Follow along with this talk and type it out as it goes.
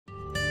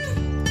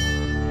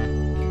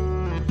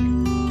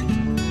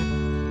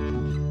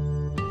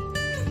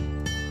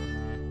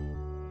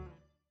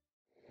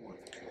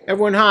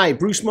Everyone, hi.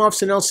 Bruce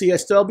Muffs and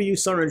LCSW,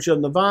 Sunridge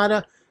of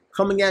Nevada,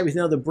 coming at with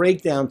another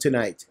breakdown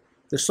tonight.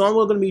 The song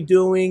we're going to be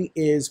doing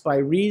is by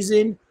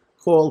Reason,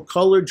 called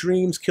Color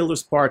Dreams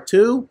Killers Part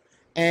 2,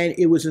 and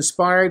it was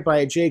inspired by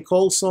a J.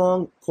 Cole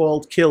song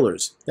called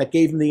Killers that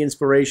gave him the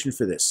inspiration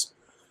for this.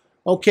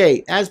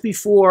 Okay, as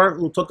before,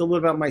 we'll talk a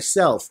little about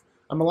myself.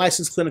 I'm a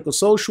licensed clinical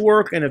social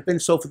worker and have been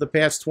so for the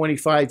past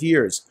 25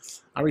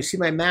 years. I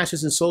received my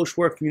master's in social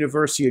work from the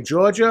University of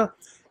Georgia,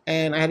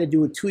 and I had to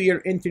do a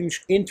 2-year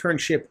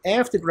internship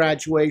after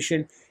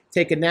graduation,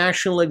 take a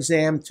national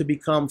exam to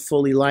become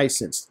fully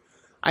licensed.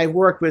 I've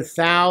worked with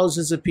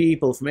thousands of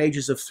people from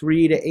ages of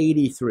 3 to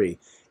 83,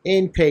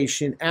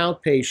 inpatient,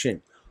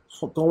 outpatient,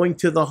 going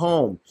to the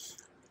home.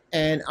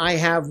 And I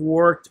have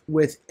worked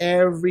with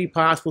every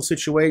possible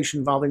situation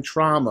involving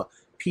trauma,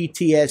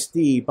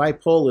 PTSD,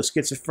 bipolar,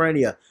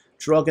 schizophrenia,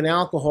 drug and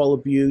alcohol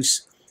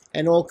abuse,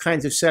 and all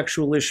kinds of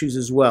sexual issues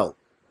as well.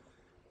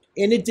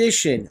 In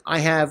addition, I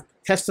have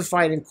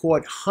testified in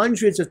court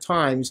hundreds of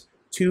times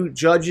to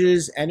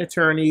judges and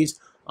attorneys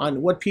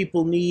on what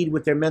people need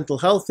with their mental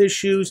health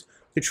issues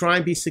to try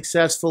and be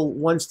successful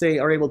once they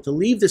are able to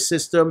leave the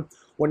system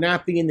or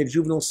not be in the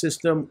juvenile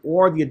system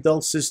or the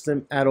adult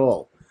system at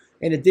all.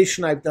 In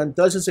addition, I've done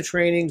dozens of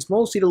trainings,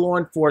 mostly to law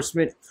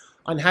enforcement,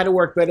 on how to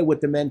work better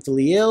with the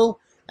mentally ill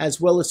as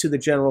well as to the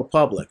general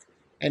public.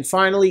 And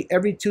finally,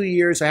 every 2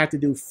 years, I have to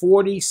do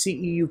 40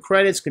 CEU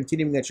credits,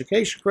 continuing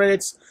education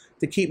credits,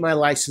 to keep my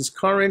license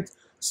current,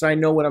 so I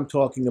know what I'm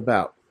talking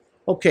about.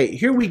 Okay,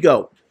 here we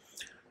go.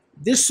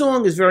 This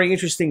song is very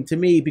interesting to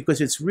me because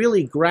it's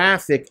really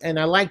graphic, and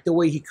I like the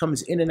way he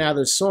comes in and out of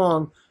the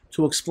song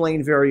to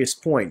explain various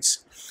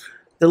points.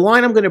 The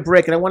line I'm going to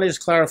break, and I want to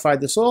just clarify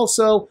this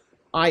also,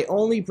 I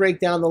only break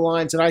down the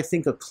lines that I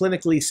think are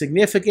clinically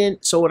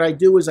significant. So what I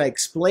do is I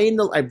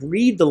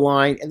read the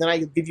line, and then I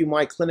give you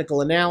my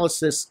clinical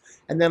analysis,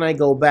 and then I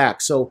go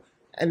back. So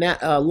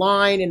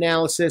line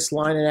analysis,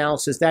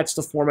 that's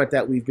the format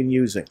that we've been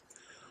using.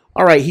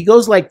 All right, he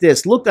goes like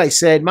this. Look, I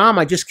said, Mom,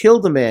 I just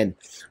killed a man.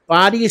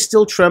 Body is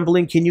still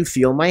trembling. Can you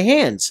feel my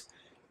hands?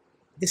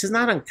 This is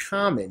not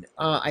uncommon.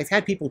 I've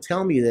had people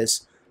tell me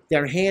this.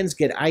 Their hands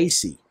get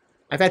icy.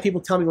 I've had people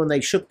tell me when they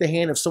shook the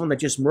hand of someone that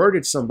just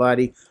murdered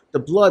somebody, the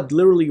blood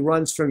literally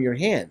runs from your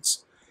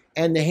hands.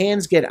 And the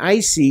hands get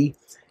icy,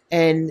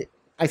 and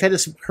I've had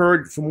this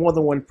heard from more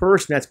than one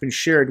person that's been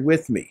shared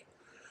with me.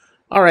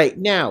 All right,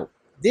 now,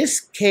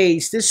 this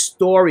case, this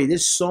story,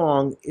 this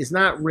song is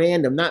not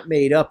random, not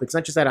made up. It's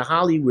not just out of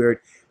Hollywood.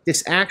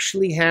 This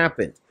actually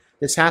happened.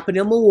 This happened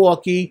in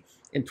Milwaukee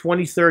in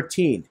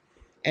 2013.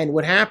 And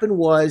what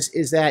happened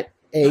is that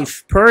a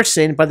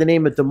person by the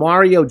name of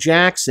Demario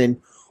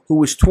Jackson, who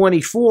was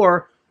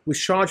 24, was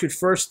charged with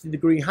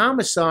first-degree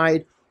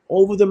homicide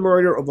over the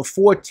murder of a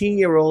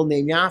 14-year-old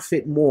named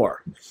Yafit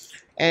Moore.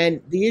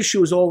 And the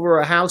issue was over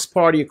a house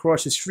party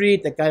across the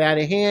street that got out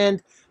of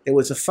hand. There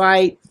was a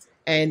fight.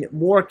 And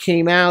Jackson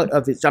came out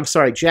of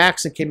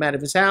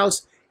his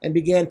house and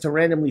began to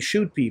randomly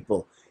shoot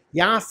people.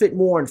 Yafit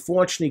Moore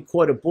unfortunately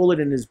caught a bullet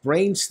in his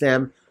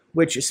brainstem,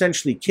 which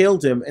essentially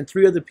killed him, and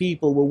 3 other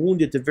people were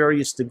wounded to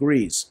various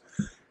degrees.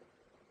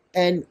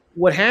 And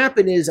what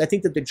happened is, I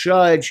think that the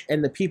judge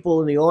and the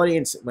people in the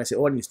audience, when I say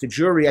audience, the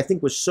jury, I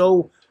think was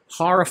so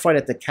horrified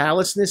at the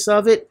callousness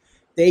of it,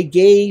 they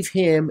gave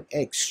him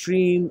an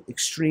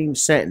extreme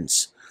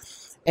sentence.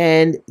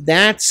 And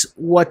that's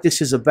what this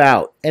is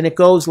about. And it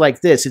goes like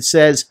this. It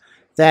says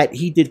that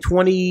he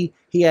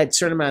had a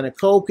certain amount of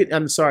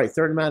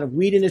certain amount of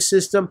weed in his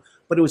system,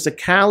 but it was the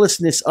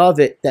callousness of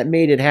it that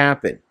made it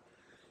happen.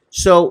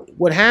 So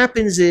what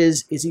happens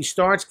is he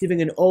starts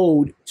giving an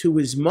ode to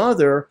his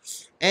mother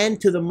and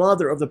to the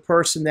mother of the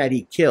person that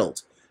he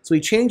killed. So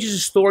he changes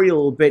his story a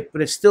little bit,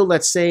 but it's still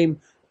that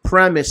same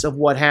premise of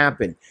what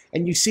happened.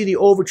 And you see the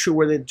overture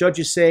where the judge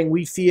is saying,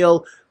 we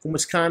feel from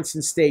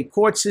Wisconsin state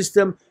court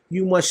system,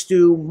 you must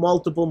do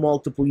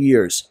multiple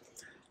years.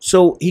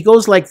 So he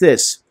goes like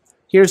this.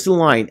 Here's the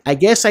line. I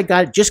guess I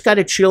just got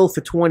to chill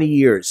for 20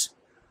 years.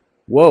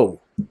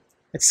 Whoa.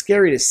 That's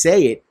scary to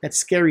say it. That's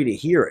scary to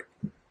hear it.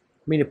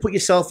 I mean, to put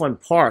yourself on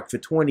park for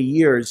 20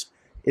 years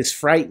is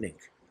frightening.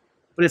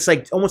 But it's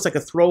almost like a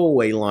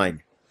throwaway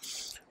line.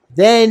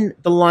 Then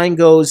the line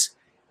goes,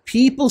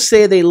 people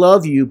say they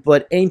love you,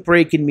 but ain't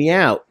breaking me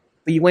out.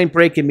 But you ain't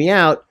breaking me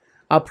out.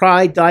 I'll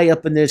probably die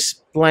up in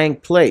this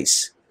blank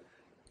place.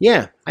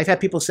 Yeah, I've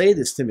had people say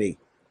this to me.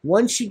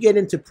 Once you get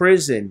into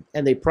prison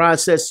and they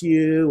process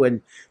you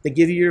and they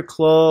give you your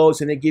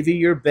clothes and they give you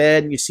your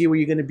bed and you see where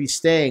you're going to be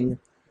staying,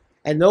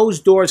 and those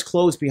doors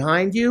close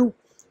behind you,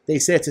 they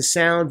say it's a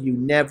sound you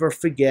never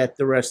forget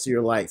the rest of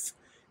your life.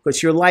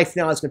 Because your life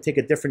now is going to take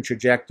a different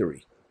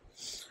trajectory.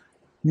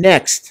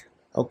 Next,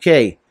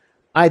 okay,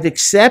 I've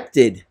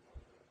accepted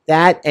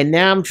that and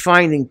now I'm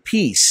finding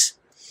peace.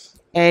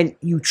 And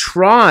you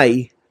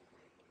try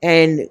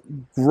and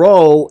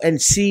grow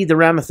and see the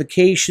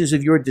ramifications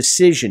of your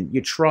decision. You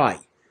try.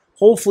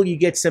 Hopefully you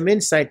get some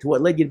insight to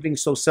what led you to being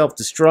so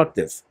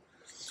self-destructive.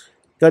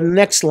 The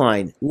next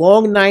line.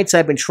 Long nights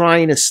I've been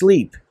trying to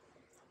sleep.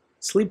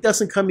 Sleep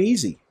doesn't come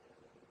easy.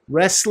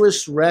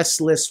 Restless,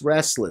 restless,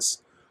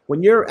 restless.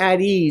 When you're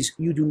at ease,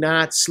 you do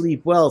not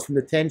sleep well from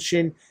the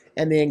tension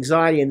and the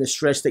anxiety and the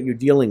stress that you're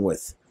dealing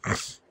with.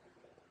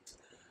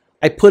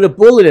 I put a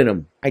bullet in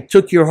him. I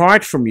took your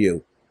heart from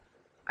you.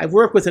 I've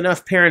worked with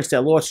enough parents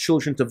that lost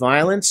children to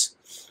violence,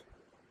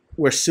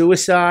 where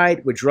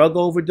suicide, with drug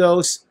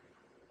overdose.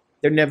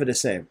 They're never the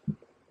same.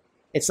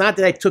 It's not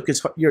that I took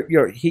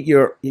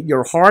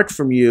your heart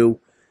from you.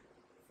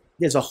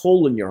 There's a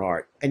hole in your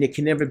heart, and it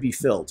can never be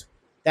filled.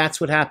 That's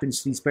what happens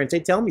to these parents. They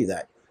tell me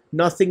that.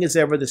 Nothing is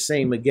ever the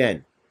same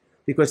again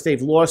because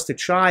they've lost a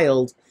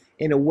child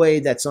in a way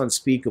that's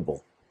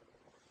unspeakable.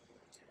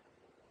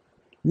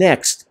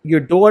 Next, your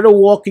daughter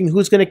walking,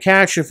 who's going to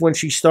catch her when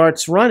she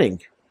starts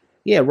running?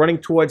 Yeah, running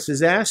towards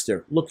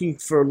disaster, looking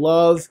for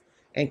love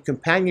and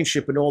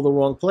companionship in all the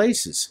wrong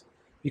places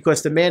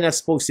because the man that's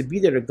supposed to be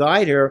there to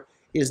guide her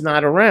is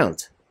not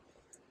around.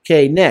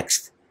 Okay,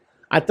 next.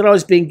 I thought I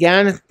was being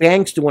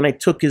gangster when I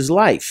took his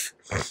life.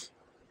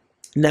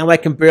 Now I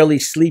can barely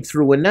sleep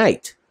through a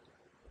night.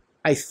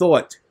 I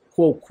thought,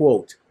 quote,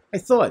 quote, I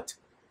thought.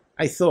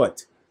 I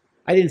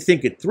didn't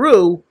think it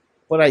through,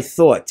 but I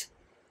thought.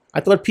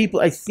 I thought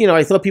people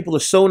are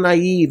so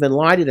naive and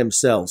lie to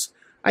themselves.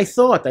 I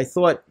thought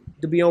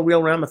there'd be no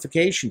real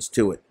ramifications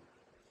to it.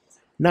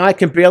 Now I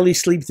can barely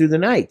sleep through the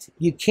night.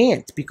 You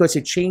can't because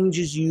it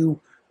changes you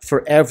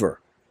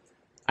forever.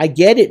 I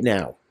get it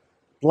now.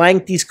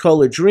 Blank these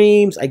colored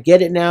dreams. I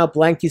get it now.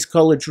 Blank these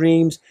colored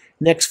dreams.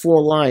 Next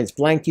 4 lines.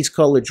 Blank these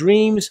colored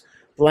dreams.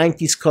 Blank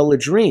these colored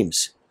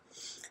dreams.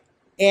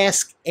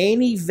 Ask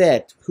any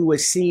vet who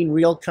has seen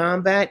real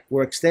combat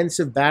or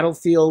extensive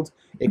battlefield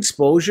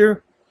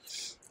exposure,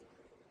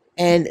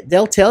 and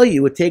they'll tell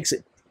you it takes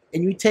it.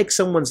 And you take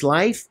someone's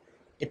life,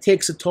 it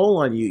takes a toll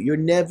on you. You're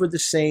never the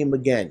same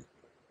again.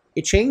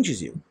 It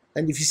changes you.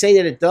 And if you say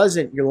that it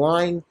doesn't, you're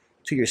lying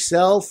to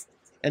yourself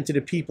and to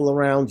the people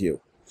around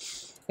you.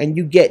 And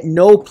you get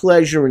no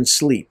pleasure in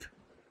sleep.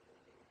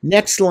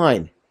 Next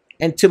line.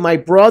 And to my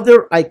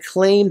brother, I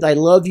claimed I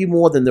love you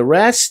more than the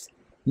rest.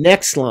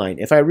 Next line.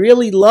 If I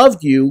really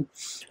loved you,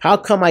 how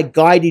come I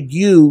guided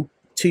you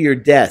to your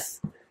death?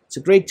 It's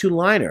a great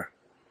 2-liner.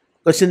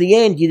 Because in the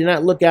end, you did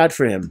not look out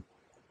for him.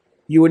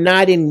 You were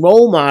not in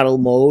role model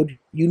mode.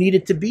 You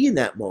needed to be in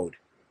that mode.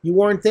 You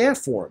weren't there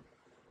for him.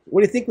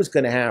 What do you think was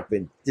going to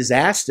happen?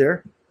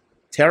 Disaster,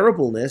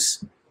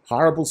 terribleness,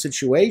 horrible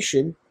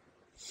situation.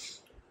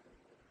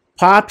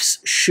 Pops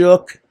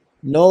shook.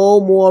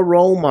 No more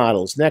role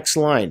models. Next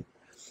line.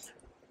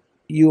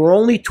 You were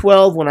only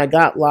 12 when I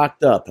got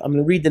locked up. I'm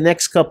going to read the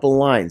next couple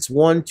lines.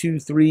 1, 2,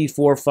 3,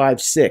 4,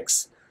 5,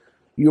 6.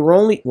 You were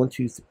only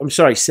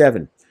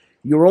 7.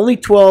 You were only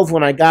 12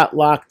 when I got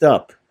locked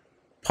up.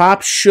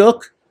 Pop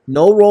shook.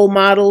 No role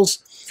models.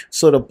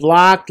 So the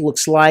block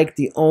looks like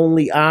the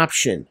only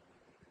option.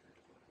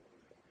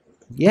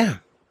 Yeah.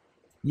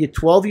 You're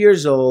 12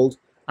 years old.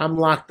 I'm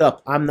locked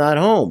up. I'm not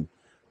home.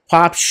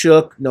 Pop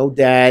shook. No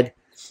dad.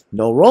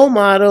 No role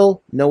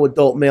model. No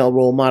adult male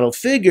role model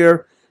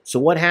figure. So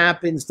what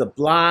happens? The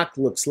block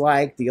looks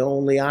like the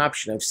only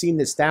option. I've seen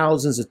this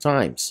thousands of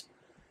times.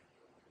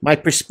 My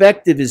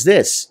perspective is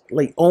this,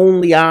 like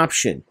only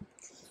option.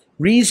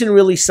 Reason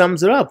really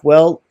sums it up.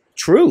 Well,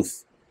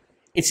 truth.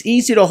 It's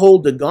easy to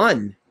hold a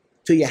gun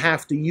till you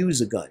have to use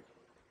a gun.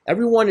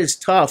 Everyone is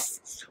tough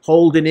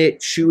holding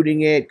it,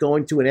 shooting it,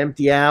 going to an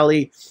empty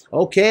alley.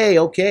 Okay.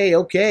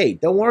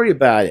 Don't worry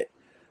about it.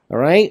 All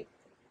right?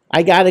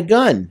 I got a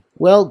gun.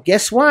 Well,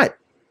 guess what?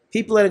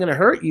 People that are going to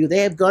hurt you, they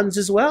have guns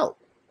as well.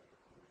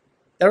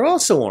 They're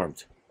also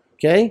armed,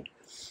 okay?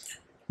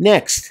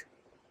 Next,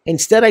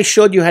 instead I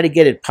showed you how to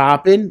get it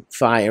popping,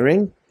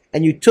 firing,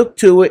 and you took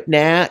to it.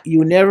 Nah,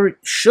 you never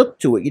shook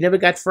to it. You never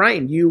got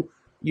frightened. You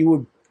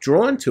were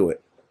drawn to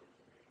it.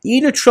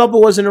 Even if trouble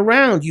wasn't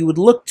around, you would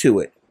look to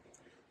it.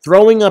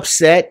 Throwing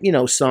upset,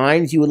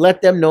 signs, you would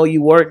let them know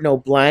you weren't no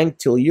blank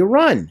till you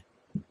run.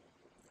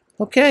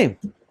 Okay.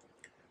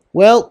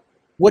 Well,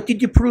 what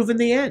did you prove in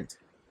the end?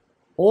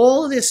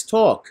 All this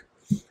talk.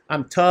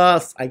 I'm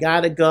tough. I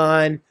got a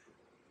gun.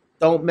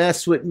 Don't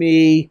mess with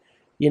me.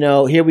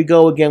 Here we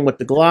go again with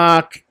the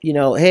Glock.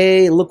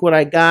 Hey, look what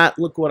I got.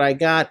 Look what I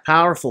got.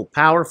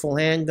 Powerful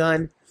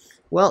handgun.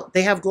 Well,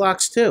 they have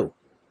Glocks too.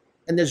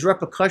 And there's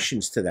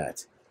repercussions to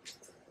that.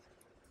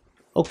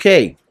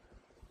 Okay.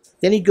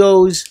 Then he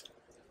goes,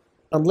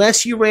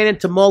 unless you ran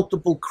into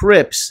multiple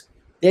Crips,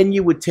 then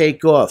you would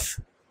take off.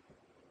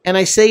 And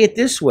I say it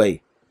this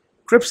way.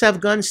 Crips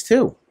have guns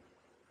too.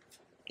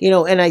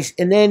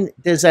 And then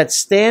there's that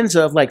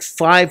stanza of like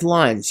 5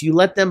 lines. You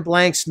let them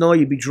blanks know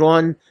you'd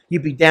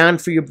be down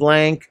for your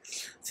blank,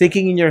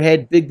 thinking in your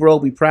head, big bro,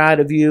 be proud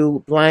of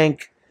you,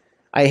 blank.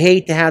 I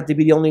hate to have to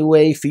be the only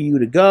way for you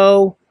to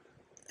go,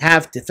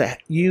 for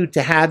you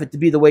to have it to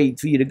be the way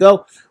for you to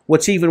go.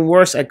 What's even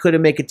worse, I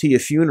couldn't make it to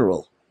your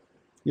funeral.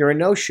 You're a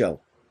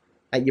no-show.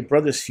 At your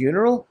brother's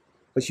funeral,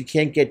 but you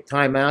can't get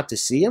time out to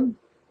see him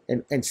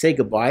and say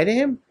goodbye to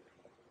him?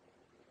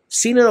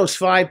 Seeing those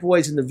 5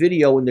 boys in the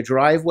video in the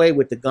driveway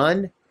with the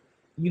gun,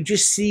 you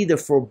just see the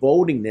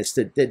forebodingness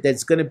that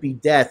there's going to be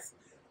death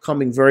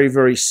coming very,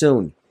 very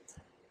soon.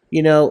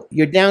 You know,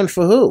 you're down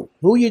for who?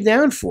 Who are you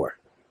down for?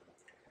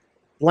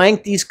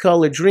 Blank these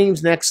colored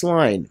dreams. Next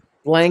line.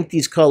 Blank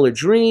these colored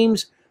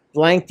dreams.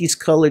 Blank these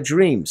colored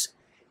dreams.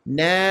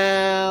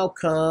 Now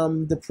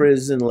come the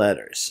prison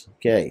letters.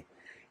 Okay.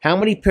 How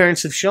many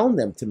parents have shown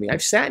them to me?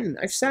 I've sat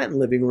in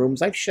living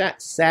rooms. I've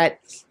sat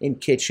in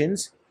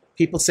kitchens.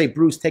 People say,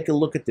 Bruce, take a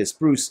look at this.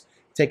 Bruce,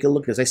 take a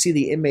look at this. I see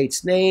the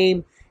inmate's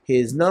name,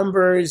 his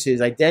numbers,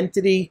 his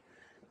identity.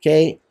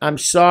 Okay. I'm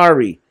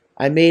sorry.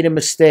 I made a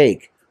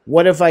mistake.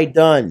 What have I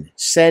done?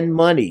 Send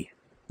money.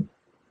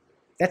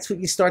 That's what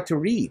you start to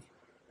read.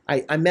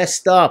 I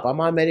messed up.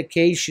 I'm on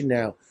medication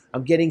now.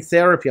 I'm getting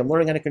therapy. I'm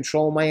learning how to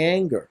control my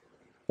anger.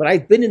 But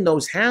I've been in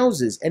those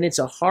houses, and it's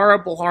a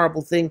horrible,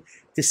 horrible thing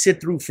to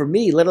sit through for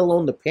me, let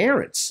alone the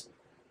parents,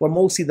 or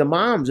mostly the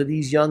moms of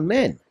these young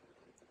men.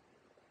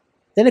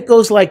 Then it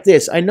goes like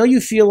this. I know you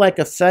feel like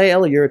a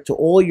failure to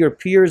all your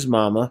peers,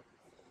 Mama.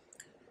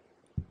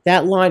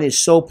 That line is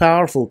so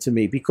powerful to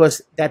me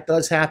because that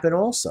does happen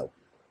also.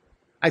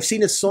 I've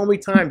seen it so many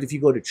times. If you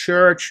go to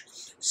church,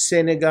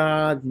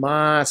 synagogue,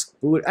 mosque,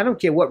 Buddha, I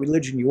don't care what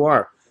religion you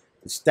are.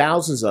 There's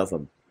thousands of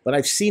them. But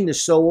I've seen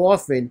this so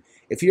often.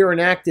 If you're an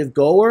active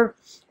goer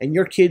and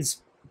your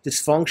kid's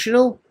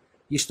dysfunctional,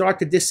 you start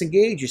to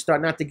disengage. You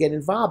start not to get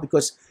involved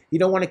because you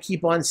don't want to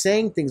keep on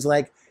saying things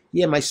like,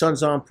 yeah, my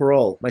son's on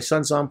parole. My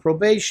son's on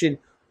probation.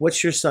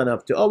 What's your son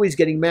up to? Oh, he's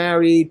getting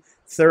married,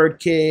 third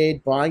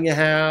kid, buying a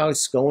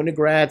house, going to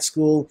grad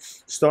school,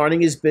 starting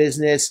his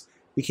business,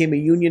 became a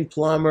union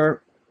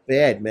plumber.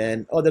 Bad,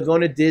 man. Oh, they're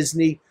going to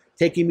Disney,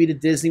 taking me to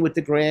Disney with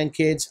the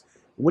grandkids.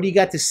 What do you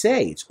got to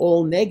say? It's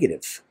all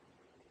negative.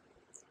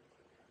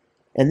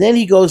 And then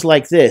he goes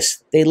like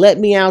this. They let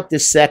me out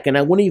this second.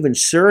 I wouldn't even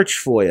search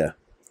for you.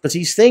 Because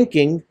he's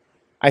thinking,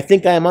 I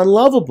think I am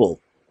unlovable.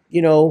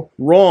 You know,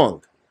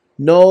 wrong.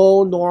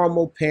 No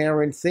normal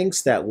parent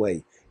thinks that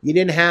way. You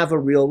didn't have a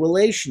real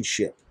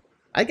relationship.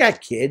 I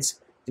got kids.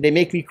 Did they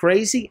make me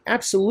crazy?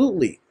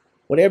 Absolutely.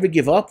 Would I ever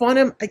give up on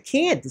them? I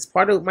can't. It's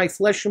part of my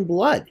flesh and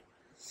blood.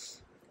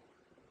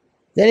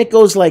 Then it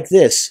goes like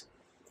this.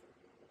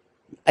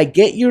 I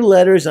get your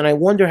letters and I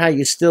wonder how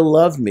you still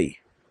love me.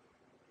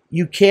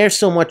 You care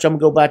so much. I'm going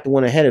to go back to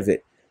one ahead of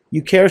it.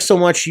 You care so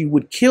much you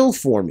would kill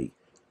for me.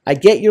 I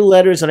get your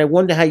letters and I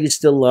wonder how you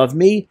still love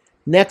me.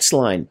 Next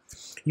line.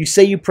 You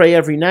say you pray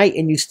every night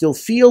and you still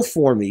feel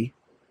for me.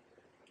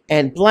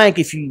 And blank,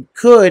 if you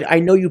could, I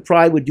know you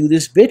probably would do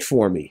this bit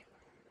for me.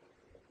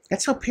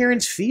 That's how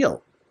parents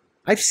feel.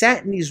 I've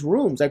sat in these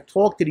rooms. I've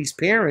talked to these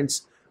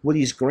parents with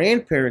these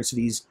grandparents,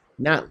 these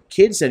not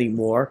kids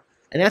anymore,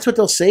 and that's what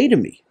they'll say to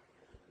me.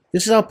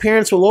 This is how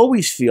parents will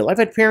always feel. I've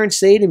had parents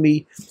say to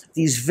me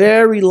these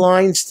very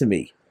lines to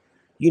me.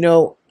 You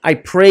know, I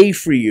pray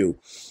for you.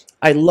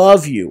 I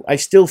love you. I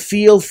still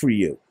feel for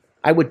you.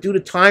 I would do the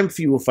time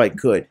for you if I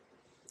could.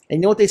 And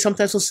you know what they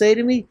sometimes will say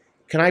to me?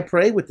 Can I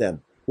pray with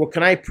them? Or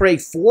can I pray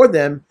for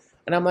them?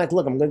 And I'm like,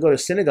 look, I'm going to go to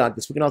synagogue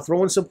this week and I'll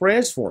throw in some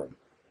prayers for them.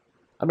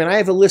 I mean, I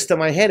have a list in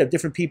my head of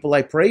different people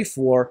I pray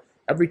for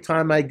every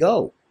time I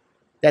go.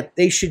 That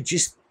they should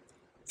just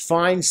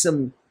find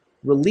some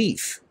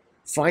relief,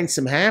 find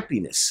some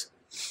happiness.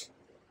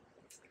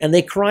 And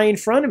they cry in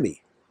front of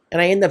me.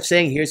 And I end up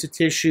saying, here's a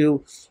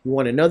tissue. You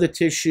want another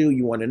tissue?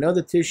 You want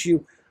another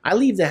tissue? I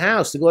leave the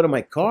house to go to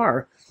my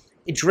car.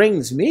 It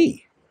drains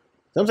me.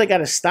 Sometimes I got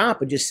to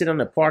stop and just sit on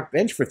the park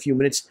bench for a few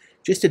minutes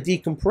just to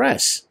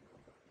decompress.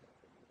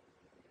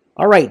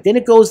 All right, then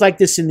it goes like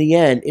this in the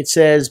end. It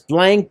says,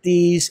 blank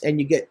these, and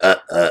you get,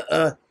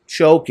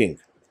 choking.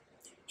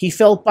 He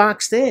felt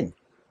boxed in.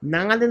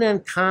 Not an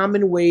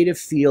uncommon way to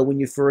feel when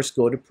you first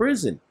go to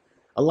prison.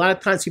 A lot of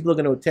times people are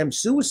going to attempt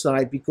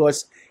suicide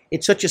because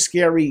it's such a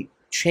scary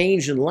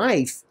change in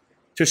life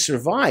to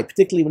survive,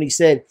 particularly when he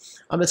said,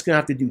 I'm just going to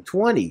have to do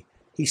 20.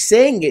 He's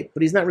saying it,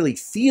 but he's not really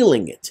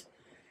feeling it.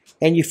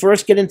 And you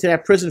first get into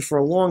that prison for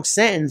a long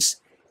sentence,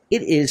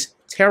 it is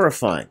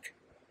terrifying.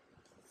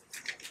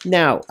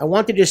 Now, I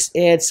want to just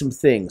add some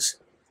things.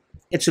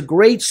 It's a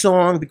great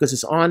song because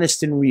it's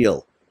honest and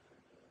real.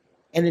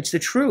 And it's the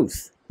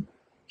truth.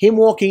 Him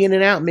walking in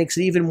and out makes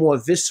it even more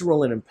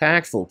visceral and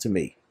impactful to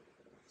me.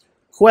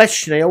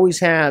 Question I always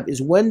have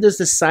is, when does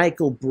the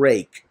cycle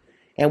break?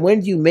 And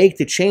when do you make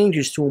the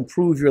changes to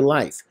improve your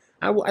life?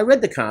 I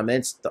read the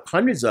comments,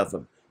 hundreds of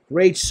them.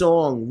 Great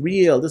song,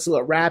 real, this is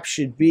what rap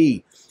should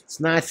be.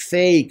 It's not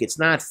fake, it's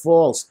not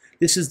false.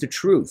 This is the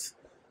truth.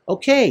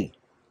 Okay,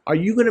 are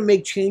you going to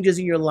make changes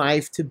in your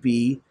life to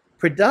be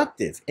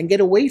productive and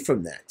get away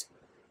from that?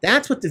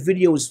 That's what the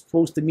video is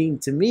supposed to mean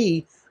to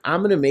me.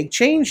 I'm going to make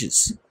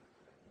changes.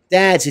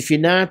 Dads, if you're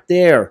not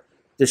there,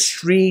 the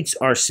streets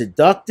are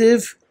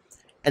seductive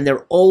and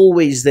they're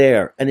always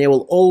there and they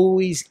will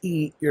always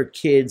eat your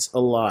kids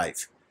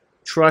alive.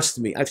 Trust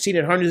me, I've seen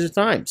it hundreds of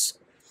times.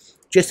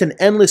 Just an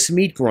endless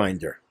meat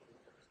grinder.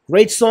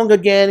 Great song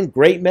again,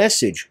 great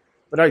message.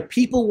 But are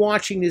people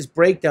watching this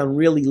breakdown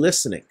really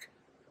listening?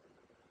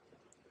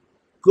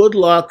 Good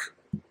luck.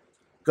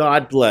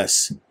 God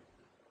bless.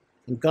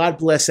 And God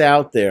bless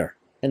out there.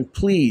 And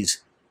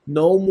please,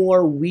 no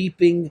more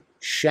weeping,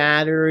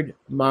 shattered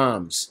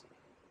moms.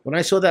 When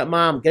I saw that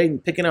mom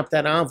picking up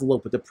that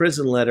envelope with the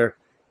prison letter,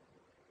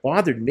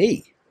 bothered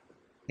me.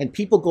 And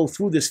people go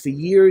through this for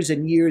years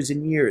and years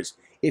and years.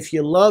 If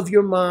you love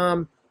your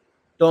mom,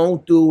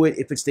 don't do it.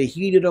 If it's the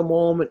heat of the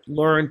moment,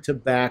 learn to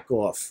back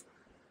off.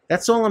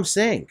 That's all I'm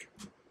saying.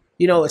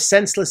 You know, a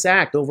senseless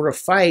act over a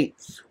fight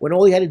when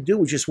all you had to do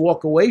was just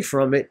walk away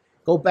from it,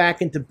 go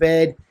back into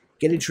bed,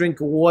 get a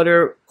drink of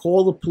water,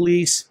 call the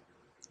police.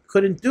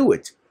 Couldn't do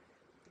it.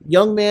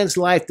 Young man's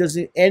life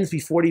doesn't end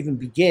before it even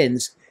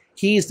begins.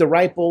 He's the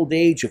ripe old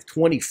age of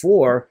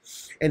 24,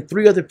 and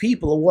 3 other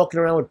people are walking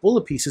around with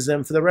bullet pieces in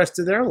them for the rest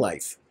of their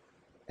life.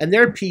 And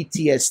their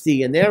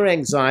PTSD and their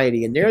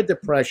anxiety and their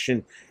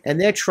depression and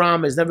their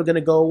trauma is never going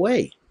to go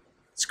away.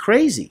 It's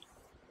crazy.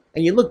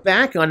 And you look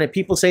back on it,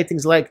 people say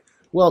things like,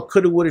 well,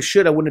 coulda, woulda,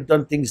 shoulda, I wouldn't have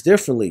done things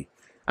differently.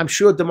 I'm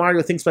sure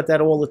DeMario thinks about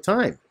that all the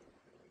time.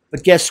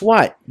 But guess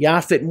what?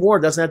 Yafet Moore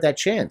doesn't have that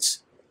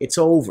chance. It's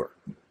over.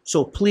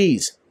 So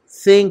please,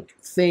 think,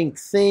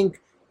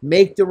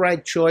 make the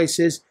right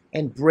choices,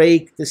 and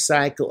break the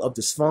cycle of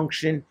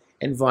dysfunction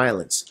and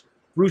violence.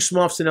 Bruce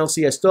Mofson,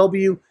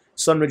 LCSW,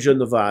 Sunridge,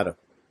 Nevada.